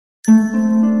Hi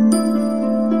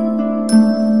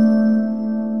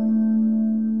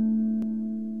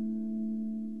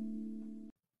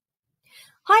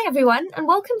everyone, and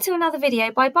welcome to another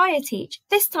video by BioTeach,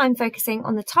 this time focusing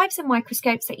on the types of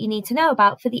microscopes that you need to know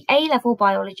about for the A-level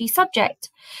biology subject.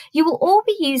 You will all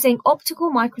be using optical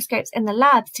microscopes in the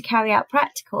labs to carry out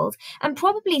practicals and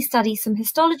probably study some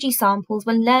histology samples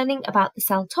when learning about the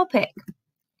cell topic.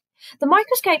 The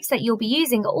microscopes that you'll be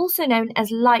using are also known as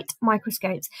light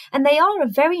microscopes, and they are a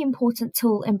very important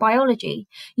tool in biology.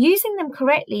 Using them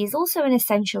correctly is also an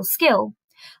essential skill.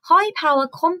 High-power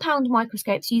compound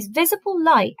microscopes use visible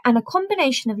light and a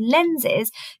combination of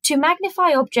lenses to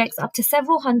magnify objects up to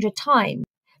several hundred times.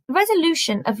 The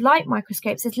resolution of light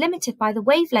microscopes is limited by the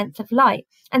wavelength of light,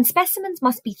 and specimens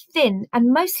must be thin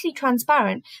and mostly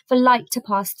transparent for light to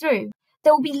pass through.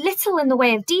 There will be little in the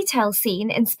way of detail seen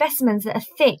in specimens that are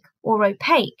thick or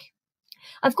opaque.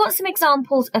 I've got some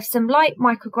examples of some light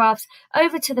micrographs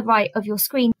over to the right of your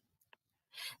screen.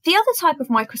 The other type of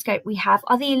microscope we have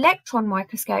are the electron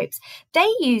microscopes. They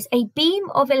use a beam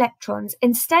of electrons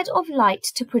instead of light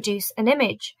to produce an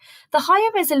image. The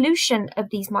higher resolution of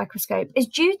these microscopes is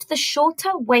due to the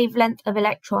shorter wavelength of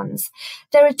electrons.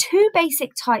 There are two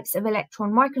basic types of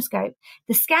electron microscope: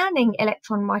 the scanning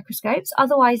electron microscopes,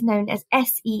 otherwise known as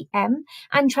SEM,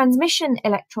 and transmission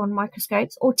electron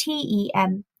microscopes, or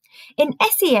TEM. In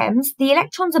SEMs, the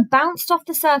electrons are bounced off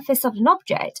the surface of an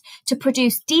object to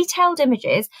produce detailed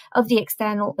images of the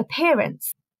external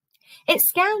appearance. It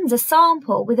scans a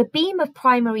sample with a beam of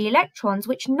primary electrons,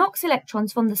 which knocks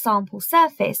electrons from the sample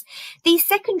surface. These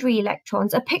secondary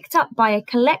electrons are picked up by a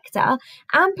collector,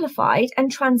 amplified, and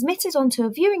transmitted onto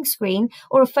a viewing screen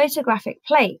or a photographic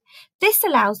plate. This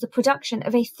allows the production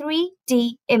of a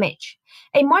 3D image.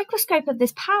 A microscope of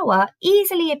this power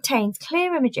easily obtains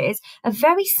clear images of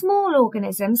very small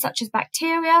organisms such as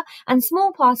bacteria and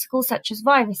small particles such as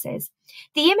viruses.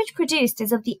 The image produced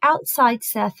is of the outside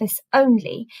surface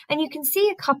only, and you can see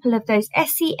a couple of those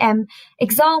SEM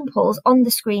examples on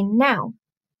the screen now.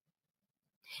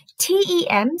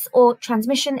 TEMs, or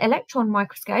transmission electron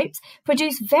microscopes,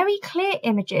 produce very clear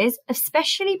images of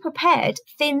specially prepared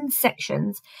thin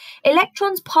sections.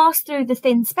 Electrons pass through the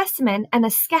thin specimen and are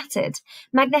scattered.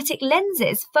 Magnetic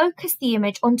lenses focus the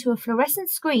image onto a fluorescent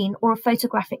screen or a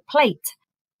photographic plate.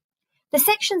 The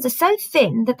sections are so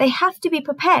thin that they have to be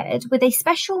prepared with a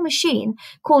special machine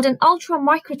called an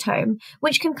ultramicrotome,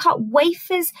 which can cut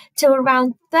wafers to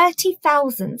around 30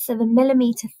 thousandths of a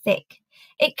millimeter thick.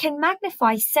 It can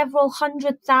magnify several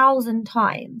 100,000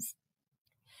 times.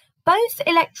 Both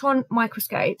electron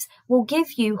microscopes will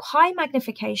give you high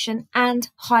magnification and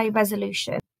high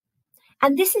resolution.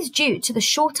 And this is due to the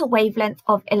shorter wavelength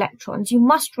of electrons. You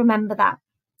must remember that.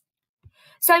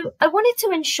 So I wanted to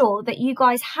ensure that you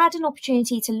guys had an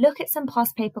opportunity to look at some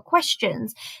past paper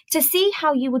questions to see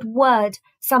how you would word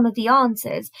some of the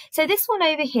answers. So this one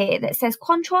over here that says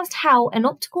contrast how an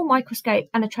optical microscope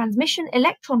and a transmission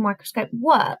electron microscope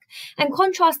work, and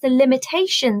contrast the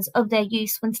limitations of their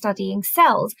use when studying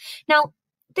cells. Now,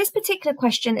 this particular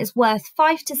question is worth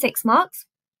 5 to 6 marks.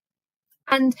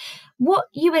 And what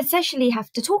you essentially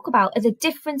have to talk about are the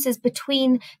differences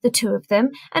between the two of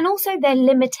them and also their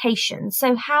limitations,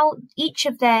 so how each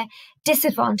of their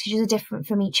disadvantages are different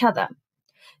from each other.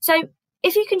 So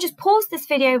if you can just pause this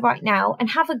video right now and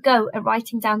have a go at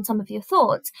writing down some of your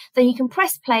thoughts, then you can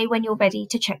press play when you're ready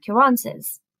to check your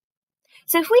answers.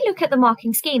 So if we look at the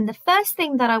marking scheme, the first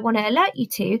thing that I want to alert you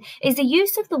to is the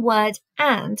use of the word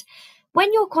 "and."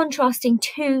 When you're contrasting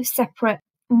two separate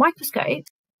microscopes,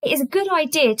 it is a good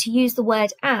idea to use the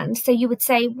word "and." So you would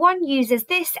say one uses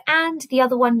this and the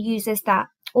other one uses that,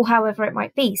 or however it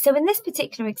might be. So in this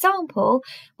particular example,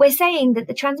 we're saying that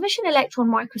the transmission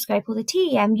electron microscope, or the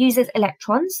TEM, uses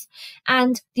electrons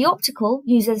and the optical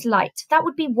uses light. That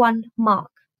would be 1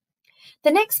 mark. The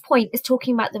next point is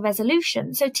talking about the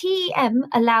resolution. So TEM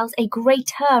allows a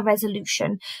greater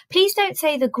resolution. Please don't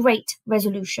say the great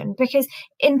resolution, because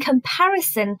in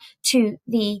comparison to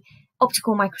the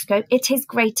optical microscope, it is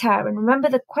greater. And remember,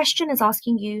 the question is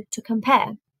asking you to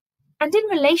compare. And in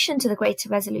relation to the greater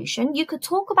resolution, you could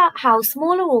talk about how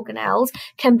smaller organelles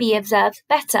can be observed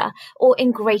better or in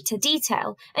greater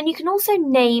detail. And you can also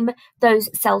name those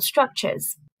cell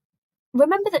structures.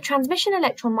 Remember that transmission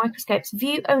electron microscopes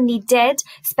view only dead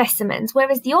specimens,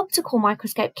 whereas the optical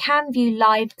microscope can view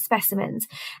live specimens.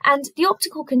 And the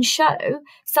optical can show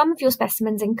some of your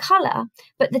specimens in colour,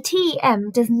 but the TEM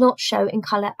does not show in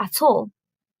colour at all.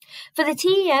 For the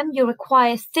TEM, you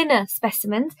require thinner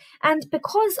specimens, and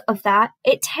because of that,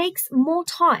 it takes more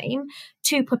time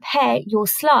to prepare your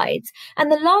slides.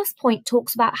 And the last point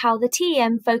talks about how the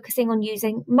TEM focusing on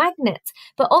using magnets,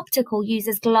 but optical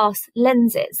uses glass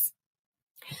lenses.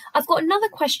 I've got another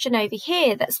question over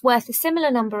here that's worth a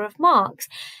similar number of marks.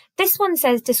 This one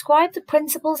says, describe the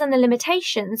principles and the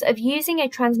limitations of using a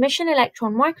transmission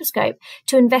electron microscope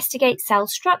to investigate cell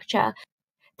structure.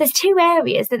 There's two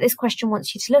areas that this question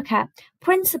wants you to look at.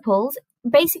 Principles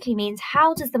basically means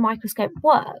how does the microscope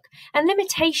work, and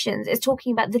limitations is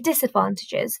talking about the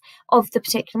disadvantages of the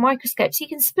particular microscope. So you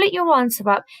can split your answer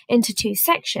up into two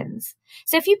sections.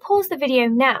 So if you pause the video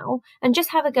now and just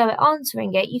have a go at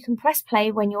answering it, you can press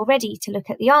play when you're ready to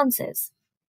look at the answers.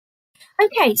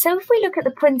 Okay, so if we look at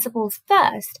the principles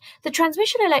first, the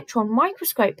transmission electron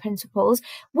microscope principles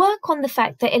work on the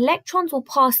fact that electrons will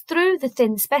pass through the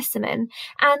thin specimen,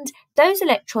 and those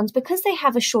electrons, because they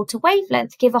have a shorter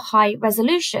wavelength, give a high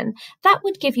resolution. That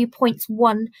would give you points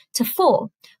 1 to 4.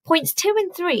 Points 2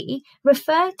 and 3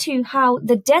 refer to how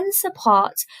the denser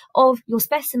parts of your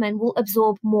specimen will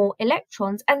absorb more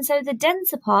electrons, and so the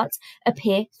denser parts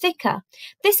appear thicker.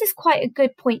 This is quite a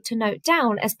good point to note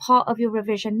down as part of your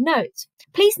revision notes.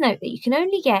 Please note that you can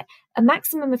only get a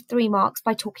maximum of 3 marks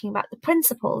by talking about the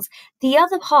principles. The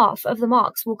other half of the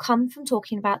marks will come from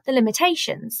talking about the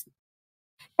limitations.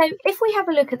 So if we have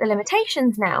a look at the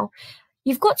limitations now,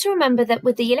 you've got to remember that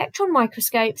with the electron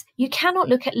microscopes, you cannot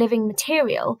look at living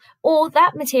material, or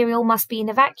that material must be in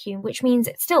a vacuum, which means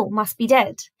it still must be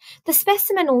dead. The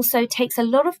specimen also takes a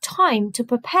lot of time to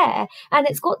prepare, and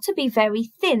it's got to be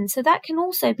very thin, so that can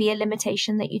also be a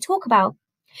limitation that you talk about.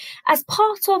 As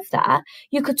part of that,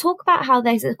 you could talk about how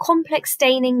there's a complex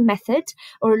staining method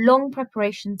or a long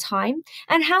preparation time,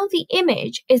 and how the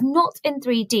image is not in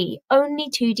 3D, only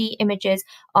 2D images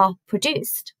are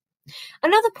produced.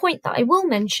 Another point that I will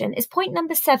mention is point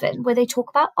number 7, where they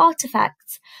talk about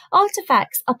artifacts.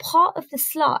 Artifacts are part of the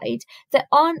slide that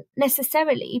aren't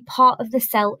necessarily part of the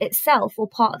cell itself or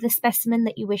part of the specimen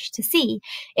that you wish to see.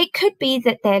 It could be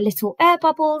that they're little air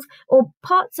bubbles or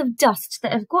parts of dust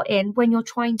that have got in when you're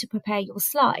trying to prepare your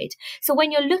slide. So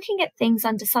when you're looking at things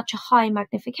under such a high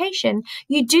magnification,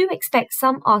 you do expect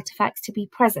some artifacts to be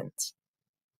present.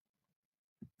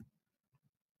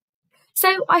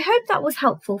 So I hope that was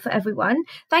helpful for everyone.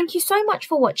 Thank you so much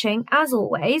for watching, as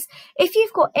always. If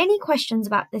you've got any questions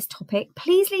about this topic,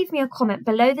 please leave me a comment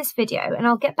below this video and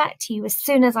I'll get back to you as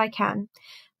soon as I can.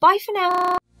 Bye for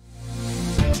now.